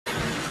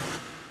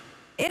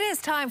It is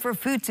time for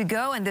Food to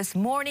Go, and this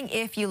morning,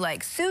 if you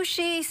like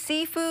sushi,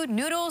 seafood,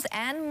 noodles,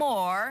 and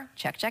more,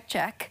 check, check,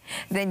 check,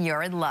 then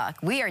you're in luck.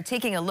 We are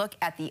taking a look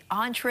at the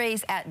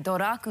entrees at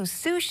Doraku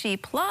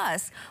Sushi,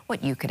 plus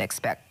what you could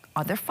expect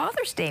on their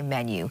Father's Day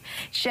menu.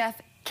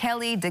 Chef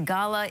Kelly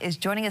Degala is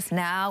joining us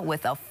now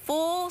with a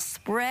full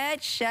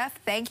spread. Chef,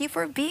 thank you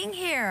for being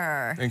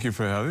here. Thank you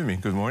for having me.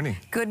 Good morning.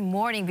 Good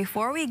morning.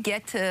 Before we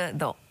get to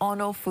the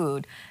Ono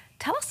food,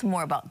 tell us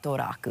more about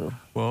Doraku.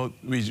 Well,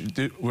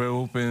 we're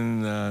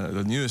open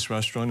the newest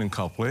restaurant in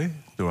Kapolei,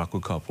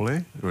 Doraku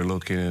Kapolei. We're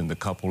located in the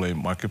Kapolei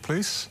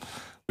marketplace.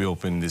 We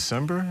opened in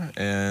December,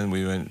 and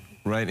we went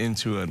right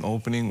into an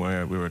opening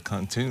where we were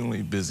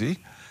continually busy.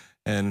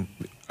 And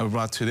I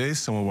brought today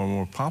some of our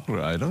more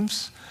popular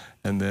items,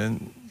 and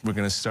then we're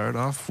going to start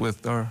off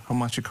with our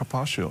hamachi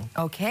carpaccio.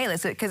 Okay,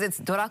 let's do it, because it's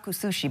Doraku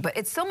Sushi, but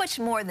it's so much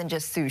more than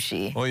just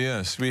sushi. Oh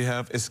yes, we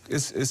have, it's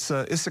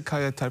a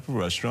izakaya type of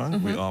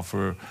restaurant. We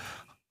offer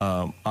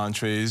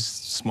entrees,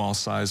 small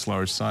size,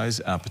 large size,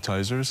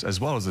 appetizers,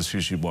 as well as a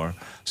sushi bar.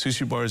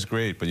 Sushi bar is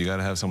great, but you got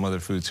to have some other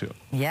food too.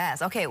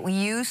 Yes, okay, well,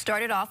 you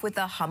started off with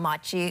the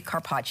hamachi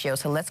carpaccio,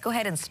 so let's go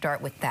ahead and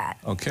start with that.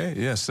 Okay,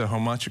 yes, the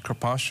hamachi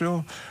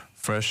carpaccio,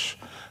 fresh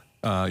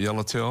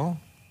yellowtail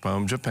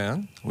from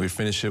Japan. We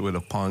finish it with a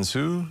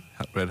ponzu,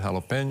 red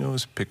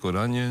jalapenos, pickled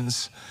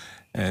onions,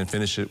 and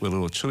finish it with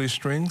little chili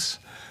strings.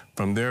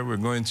 From there, we're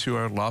going to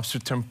our lobster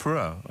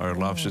tempura. Our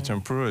lobster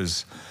tempura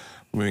is,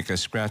 we make a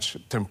scratch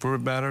tempura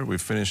batter. We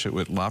finish it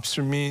with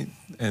lobster meat,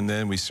 and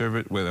then we serve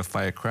it with a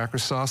firecracker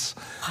sauce.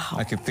 Wow.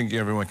 I can think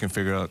everyone can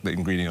figure out the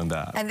ingredient on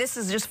that. And this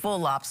is just full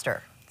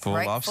lobster. Full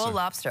lobster. Full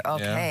lobster,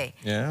 okay.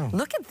 Yeah.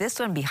 Look at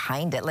this one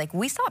behind it. Like,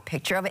 we saw a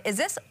picture of it. Is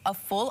this a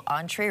full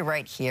entree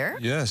right here?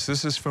 Yes,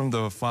 this is from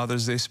the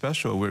Father's Day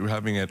special. We're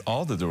having it at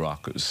all the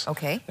Dorakus.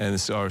 Okay. And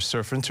it's our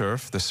surf and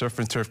turf. The surf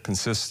and turf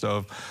consists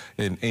of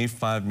an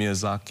A5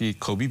 Miyazaki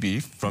Kobe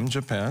beef from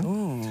Japan.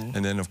 Ooh.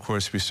 And then, of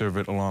course, we serve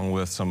it along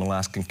with some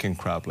Alaskan king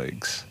crab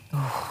legs. Ooh.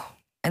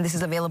 And this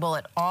is available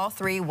at all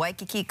three,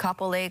 Waikiki,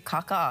 Kapolei,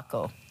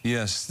 Kakaako.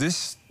 Yes,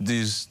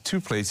 these two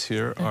plates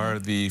here are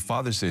the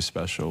Father's Day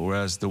special,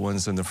 whereas the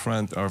ones in the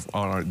front are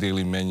on our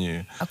daily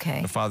menu.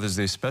 Okay. The Father's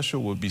Day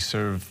special will be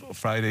served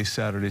Friday,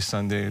 Saturday,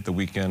 Sunday, the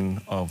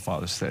weekend of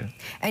Father's Day.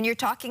 And you're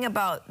talking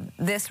about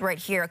this right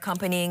here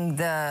accompanying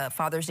the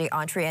Father's Day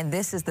entree, and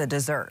this is the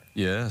dessert.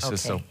 Yes, okay.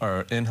 It's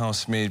our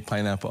in-house made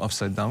pineapple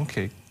upside-down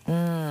cake.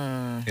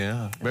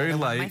 Yeah, very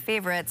light. One of my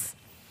favorites.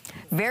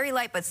 Very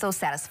light, but so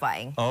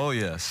satisfying. Oh,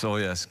 yes. Oh,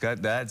 yes.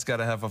 That's got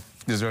to have a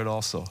dessert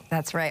also.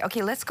 That's right.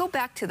 Okay, let's go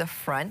back to the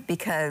front,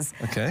 because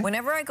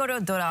whenever I go to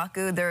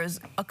Doraku, there's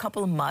a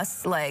couple of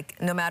musts,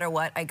 like no matter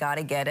what, I got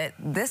to get it.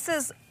 This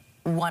is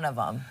one of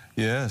them.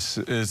 Yes,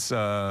 it's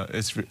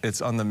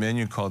on the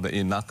menu called the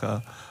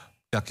Inaka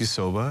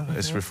yakisoba.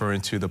 It's referring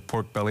to the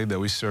pork belly that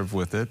we serve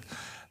with it.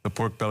 The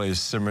pork belly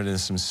is simmered in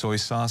some soy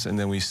sauce, and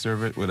then we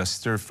serve it with a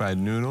stir-fried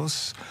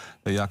noodles.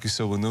 The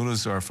yakisoba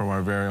noodles are from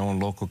our very own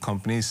local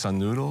company, Sun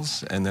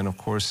Noodles. And then, of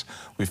course,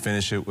 we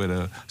finish it with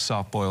a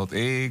soft-boiled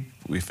egg.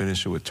 We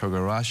finish it with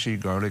togarashi,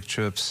 garlic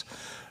chips,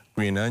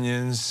 green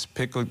onions,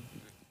 pickled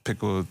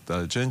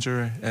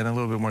ginger, and a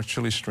little bit more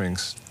chili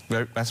strings.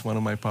 That's one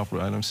of my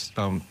popular items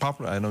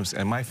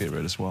and my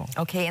favorite as well.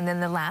 Okay, and then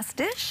the last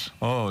dish?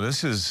 Oh,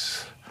 this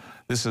is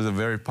a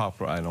very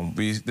popular item.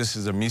 This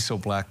is a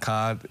miso black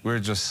cod. We're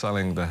just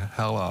selling the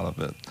hell out of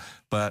it.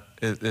 But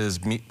it is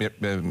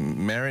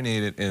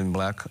marinated in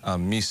black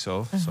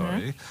miso,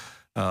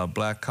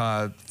 black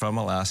cod from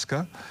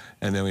Alaska.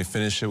 And then we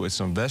finish it with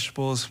some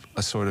vegetables,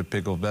 assorted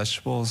pickled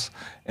vegetables,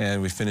 and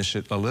we finish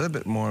it a little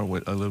bit more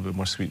with a little bit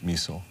more sweet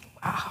miso.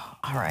 Wow,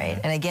 all right.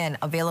 And again,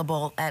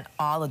 available at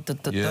all of the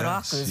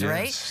Dorakus,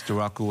 right? Yes,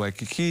 Doraku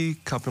Waikiki,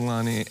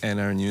 Kapolei, and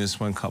our newest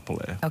one,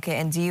 Kapolei. Okay,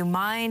 and do you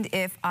mind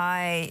if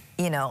I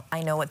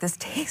know what this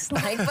tastes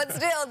like, but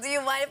still, do you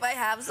mind if I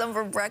have some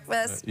for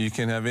breakfast? You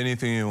can have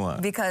anything you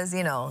want. Because,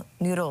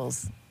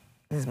 noodles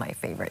is my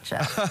favorite,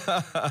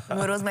 Chef.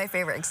 Noodles my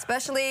favorite,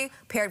 especially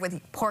paired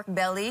with pork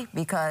belly,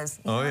 because,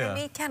 you know what I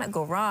mean? Cannot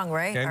go wrong,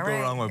 right? Can't go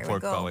wrong with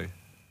pork belly.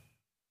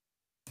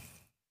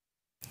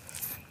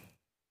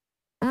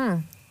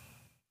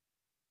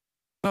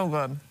 So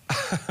good.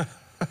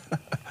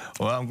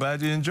 Well, I'm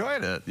glad you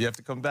enjoyed it. You have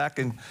to come back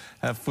and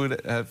have food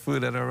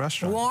at our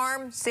restaurant.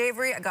 Warm,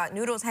 savory. I got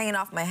noodles hanging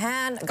off my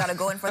hand. I got to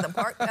go in for the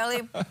pork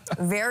belly.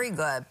 Very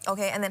good.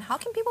 Okay, and then how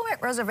can people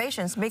make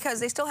reservations? Because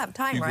they still have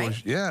time, right?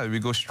 We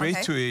go straight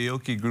to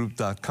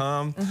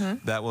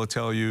aokigroup.com. That will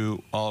tell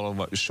you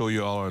show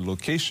you all our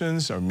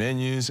locations, our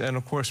menus, and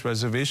of course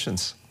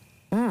reservations.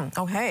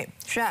 Okay,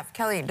 Chef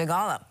Kelly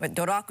Degala with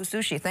Doraku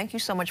Sushi. Thank you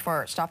so much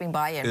for stopping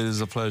by. It is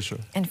a pleasure.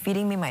 And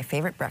feeding me my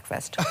favorite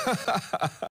breakfast.